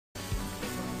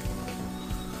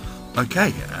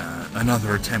Okay,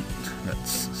 another attempt.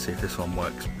 Let's see if this one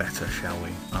works better, shall we?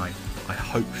 I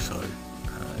hope so.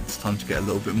 It's time to get a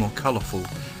little bit more colourful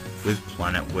with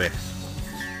Planet Wisp.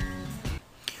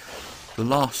 The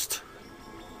last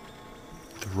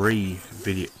two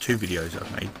videos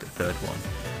I've made, the third one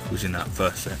was in that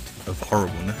first set of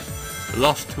horribleness. The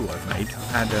last two I've made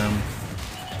had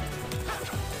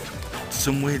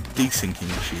some weird desyncing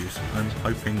issues. I'm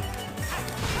hoping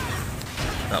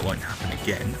that won't happen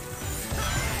again,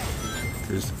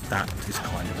 because that is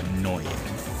kind of annoying. I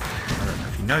don't know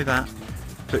if you know that,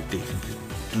 but desync is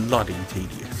bloody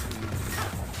tedious.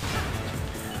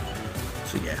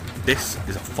 So yeah, this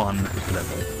is a fun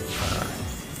level.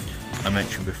 I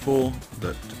mentioned before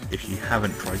that if you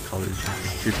haven't tried colours,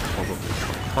 you should probably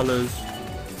try colours,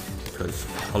 because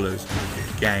colours is a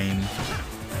good game,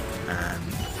 and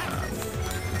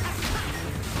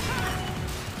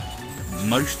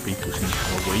most people seem to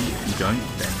have a Wii. If you don't,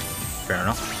 then fair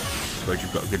enough. I suppose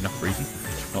you've got a good enough reason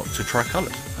not to try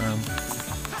colours. I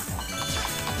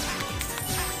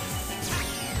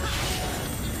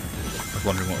was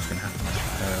wondering what was going to happen.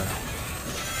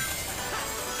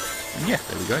 And yeah,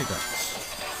 there we go.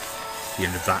 That's the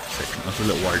end of that section. I was a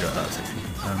little worried about that section.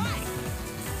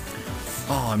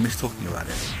 Oh, I missed talking about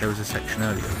it. There was a section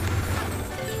earlier.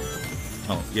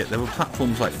 Oh, yeah, there were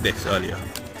platforms like this earlier.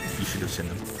 You should have seen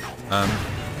them.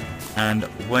 And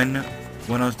when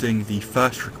I was doing the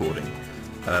first recording,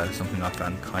 something I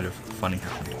found kind of funny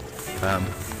happened.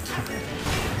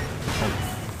 Oh,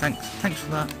 thanks for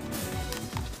that.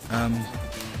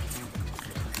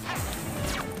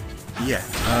 Yeah,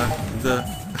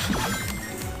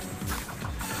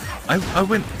 I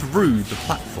went through the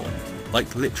platform,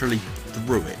 like literally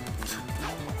through it.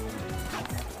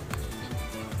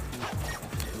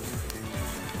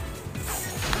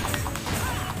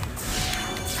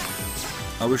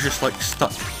 I was just like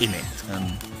stuck in it,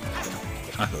 and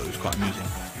I thought it was quite amusing.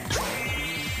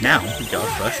 Now we get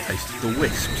our first taste of the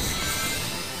Wisps,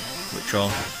 which are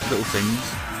little things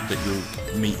that you'll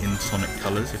meet in Sonic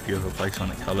Colors if you ever play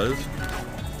Sonic Colors.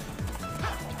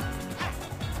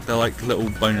 They're like little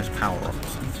bonus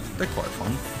power-ups. They're quite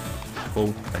fun.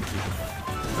 Cool, thank you.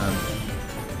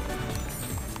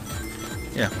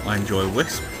 Yeah, I enjoy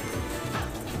Wisp.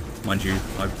 Mind you,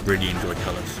 I really enjoy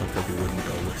Colors, so I probably wouldn't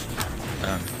enjoy Wisp.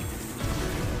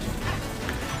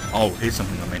 Oh, here's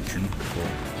something I mentioned before.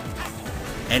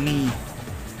 Any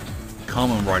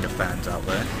Kamen Rider fans out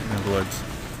there, in other words,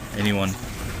 anyone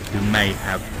who may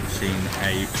have seen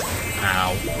a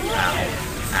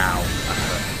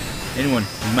anyone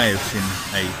who may have seen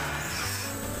a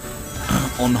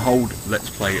on hold Let's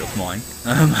Play of mine.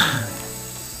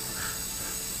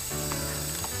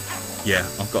 Yeah,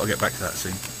 I've got to get back to that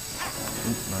soon.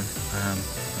 Ooh, no, I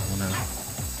wanna.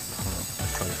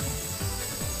 Let's try this one.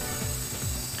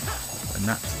 And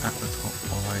that's at the top.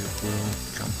 I will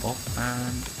jump off,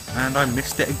 and I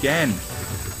missed it again.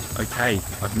 Okay,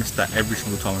 I've missed that every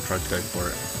single time I tried to go for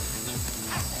it.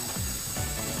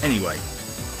 Anyway,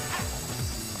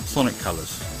 Sonic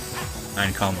Colors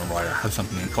and Kamen Rider have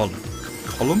something in common.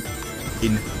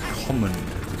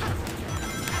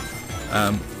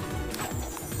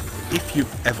 If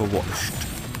you've ever watched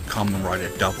Kamen Rider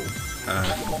Double,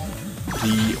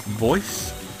 the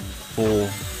voice for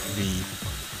the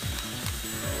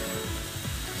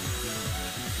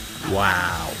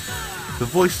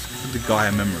voice for the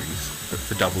Gaia Memories,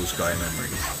 for Double's Gaia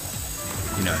Memories,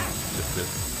 you know,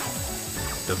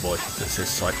 the voice that says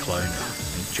Cyclone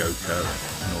and Joker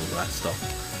and all that stuff.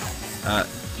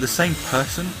 The same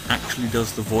person actually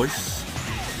does the voice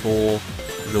for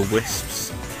the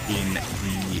Wisps in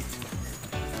the...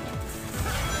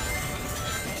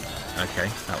 Okay,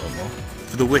 that one more.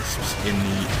 For the Wisps in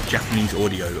the Japanese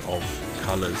audio of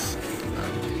Colors.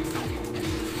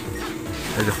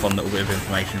 There's a fun little bit of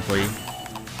information for you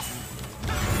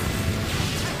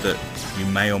that you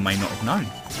may or may not have known.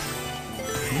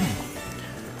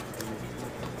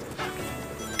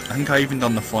 I think I even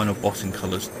done the final boss in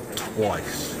Colors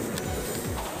twice,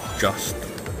 just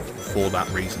for that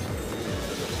reason.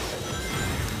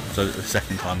 So that the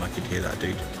second time I could hear that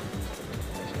dude.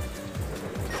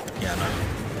 Yeah, no.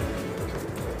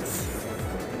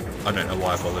 I don't know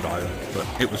why I bothered either, but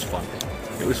it was fun.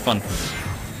 It was fun for me.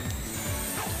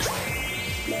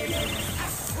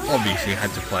 Obviously I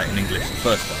had to play it in English the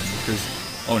first time because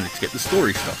I wanted to get the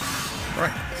story stuff.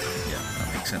 Right. Yeah,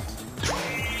 that makes sense.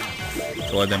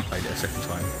 So I then played it a second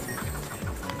time.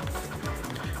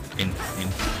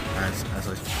 As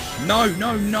I... No!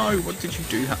 What did you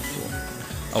do that for?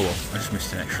 Oh well, I just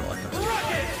missed an extra life. That's it.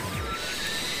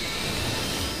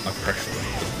 I pressed the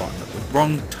button at the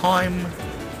wrong time.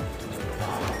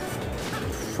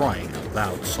 crying out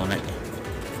loud, Sonic.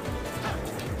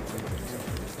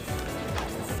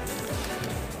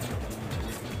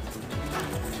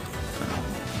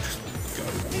 Just go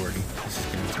already. This is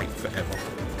going to take forever.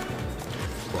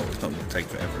 Well, it's not going to take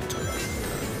forever at all.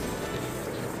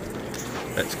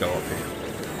 Let's go up here.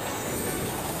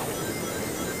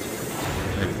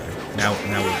 There we go. Now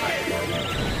we're back.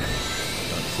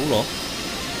 Don't fall off.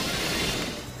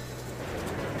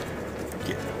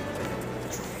 Get.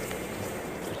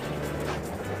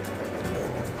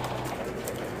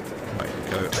 Right,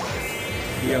 go up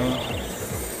here.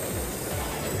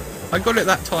 I got it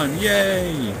that time.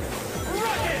 Yay!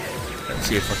 Let's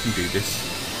see if I can do this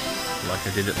like I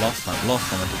did it last time. Last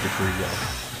time I did this really well.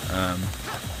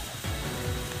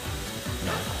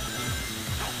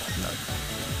 No.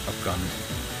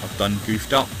 I've done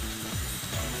goofed up.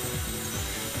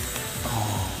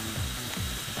 Oh.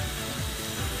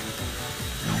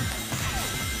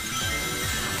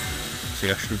 See,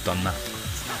 I should have done that.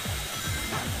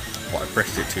 But I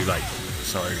pressed it too late.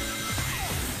 So,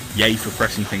 yay for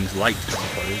pressing things late, I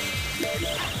suppose.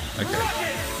 Okay.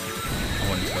 I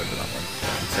wanted to go for that one.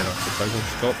 Instead, I suppose I'll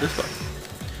just go up this way.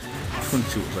 I just wanted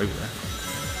to see what was over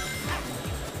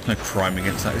there. No crime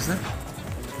against that, is there?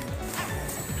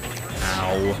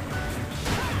 Ow.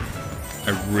 I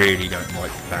really don't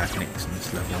like bad nicks in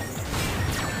this level.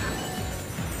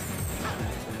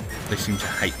 They seem to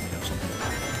hate me or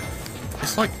something.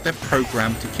 It's like they're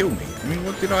programmed to kill me. I mean,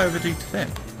 what did I ever do to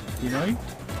them? You know?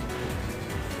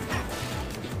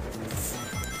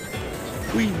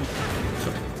 Whee!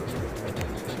 Sorry.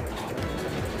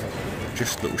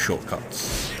 Just little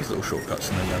shortcuts. There's little shortcuts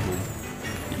in the level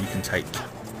that you can take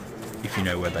if you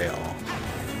know where they are.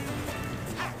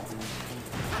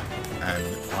 And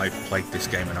I've played this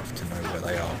game enough to know where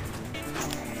they are.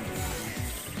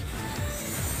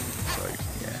 So,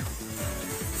 yeah.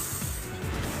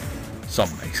 Some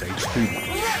may say too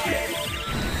much.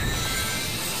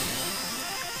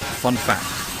 Fun fact,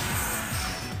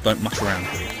 don't muck around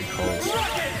here because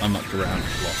I mucked around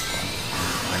last time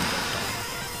and got done.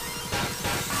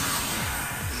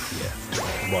 Yeah,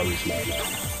 woes me.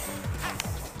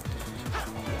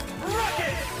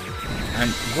 And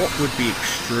what would be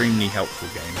extremely helpful,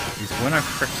 game, is when I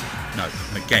press... No,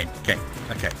 game.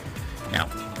 Okay. Now,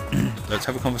 let's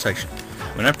have a conversation.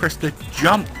 When I press the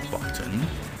jump button,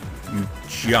 you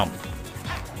jump.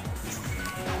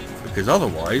 Because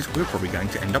otherwise, we're probably going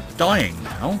to end up dying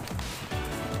now.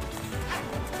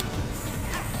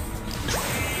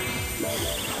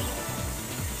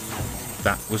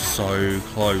 That was so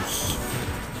close.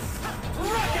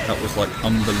 That was like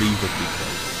unbelievably close.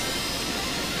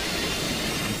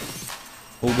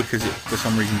 All because it, for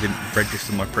some reason, didn't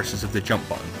register my presses of the jump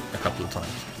button a couple of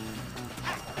times.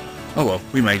 Oh well,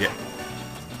 we made it.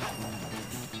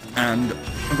 And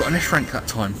I got an S rank that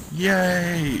time.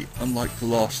 Yay! Unlike the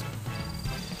last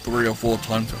 3 or 4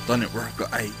 times I've done it where I've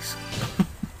got A's.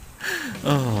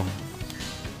 Oh.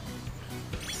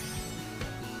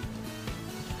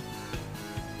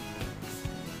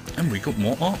 And we got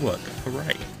more artwork.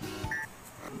 Hooray.